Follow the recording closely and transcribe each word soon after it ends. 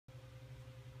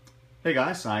Hey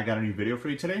guys, I got a new video for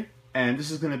you today, and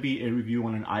this is going to be a review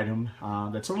on an item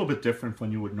that's a little bit different from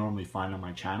what you would normally find on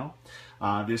my channel.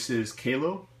 This is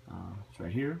QALO, it's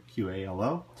right here,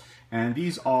 QALO, and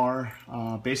these are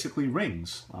basically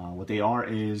rings. What they are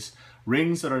is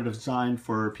rings that are designed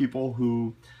for people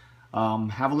who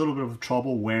have a little bit of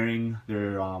trouble wearing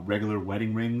their regular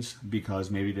wedding rings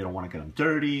because maybe they don't want to get them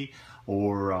dirty,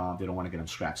 or they don't want to get them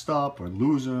scratched up or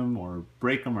lose them or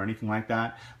break them or anything like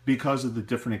that because of the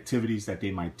different activities that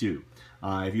they might do.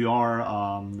 If you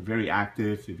are very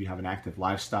active, if you have an active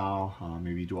lifestyle,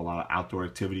 maybe you do a lot of outdoor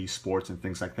activities, sports and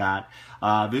things like that,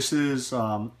 this is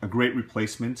a great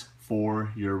replacement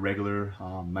for your regular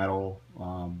metal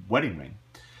wedding ring.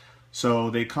 So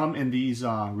they come in these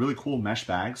really cool mesh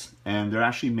bags, and they're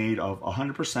actually made of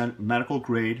 100% medical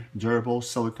grade durable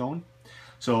silicone.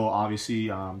 So obviously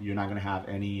you're not going to have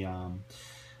any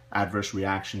adverse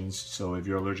reactions. So if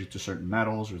you're allergic to certain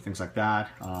metals or things like that,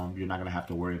 you're not going to have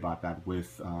to worry about that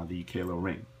with the QALO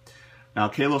ring. Now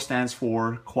QALO stands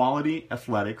for Quality,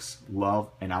 Athletics,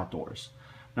 Love, and Outdoors.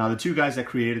 Now the two guys that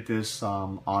created this,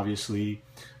 obviously,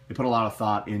 they put a lot of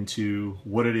thought into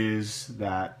what it is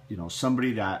that,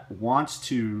 somebody that wants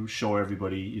to show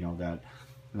everybody, that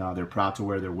they're proud to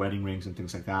wear their wedding rings and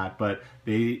things like that, but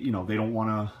they don't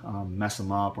want to mess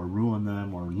them up or ruin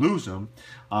them or lose them.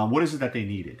 What is it that they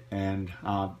needed? And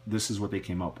this is what they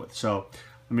came up with. So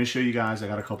let me show you guys. I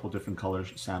got a couple different color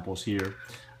samples here.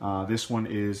 This one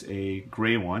is a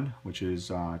gray one, which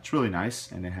is it's really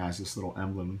nice, and it has this little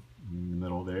emblem in the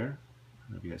middle there. I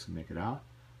don't know if you guys can make it out.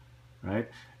 Right?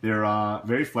 They're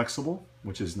very flexible,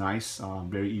 which is nice,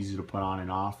 very easy to put on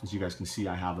and off. As you guys can see,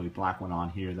 I have a black one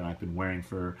on here that I've been wearing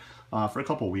for a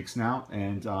couple weeks now,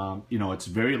 and it's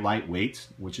very lightweight,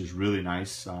 which is really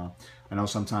nice. I know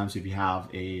sometimes if you have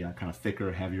a kind of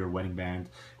thicker, heavier wedding band,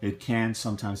 it can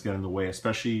sometimes get in the way,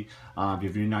 especially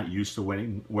if you're not used to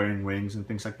wearing rings and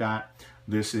things like that.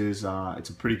 This is it's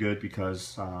pretty good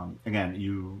because again,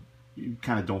 you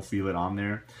kind of don't feel it on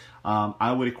there.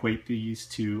 I would equate these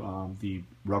to the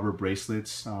rubber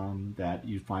bracelets that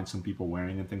you find some people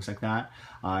wearing and things like that,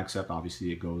 except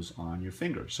obviously it goes on your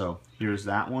finger. So here's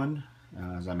that one.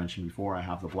 As I mentioned before, I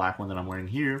have the black one that I'm wearing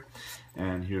here,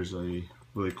 and here's a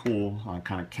really cool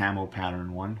kind of camo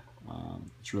pattern one.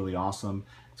 It's really awesome.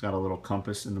 It's got a little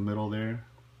compass in the middle there.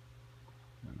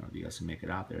 I don't know if you guys can make it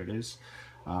out. There it is.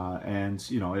 And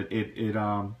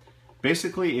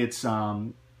basically it's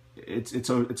an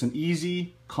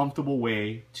easy, comfortable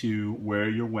way to wear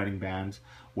your wedding band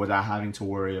without having to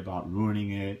worry about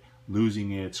ruining it,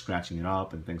 losing it, scratching it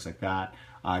up, and things like that.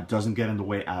 It doesn't get in the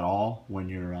way at all when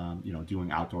you're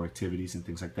doing outdoor activities and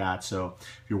things like that. So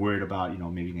if you're worried about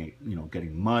maybe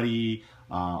getting muddy,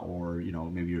 or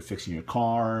maybe you're fixing your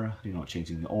car,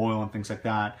 changing the oil and things like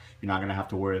that, you're not going to have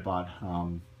to worry about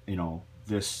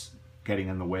this getting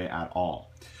in the way at all.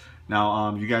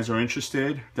 Now, you guys are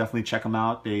interested, definitely check them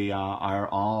out. They are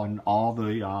on all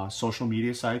the social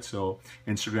media sites, so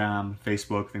Instagram,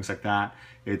 Facebook, things like that.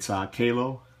 It's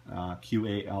QALO,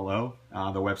 QALO.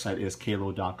 The website is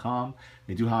QALO.com.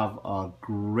 They do have a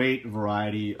great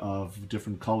variety of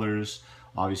different colors,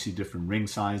 obviously different ring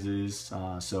sizes,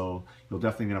 so you're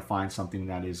definitely going to find something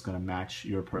that is going to match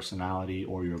your personality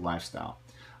or your lifestyle.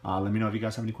 Let me know if you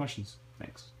guys have any questions.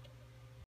 Thanks.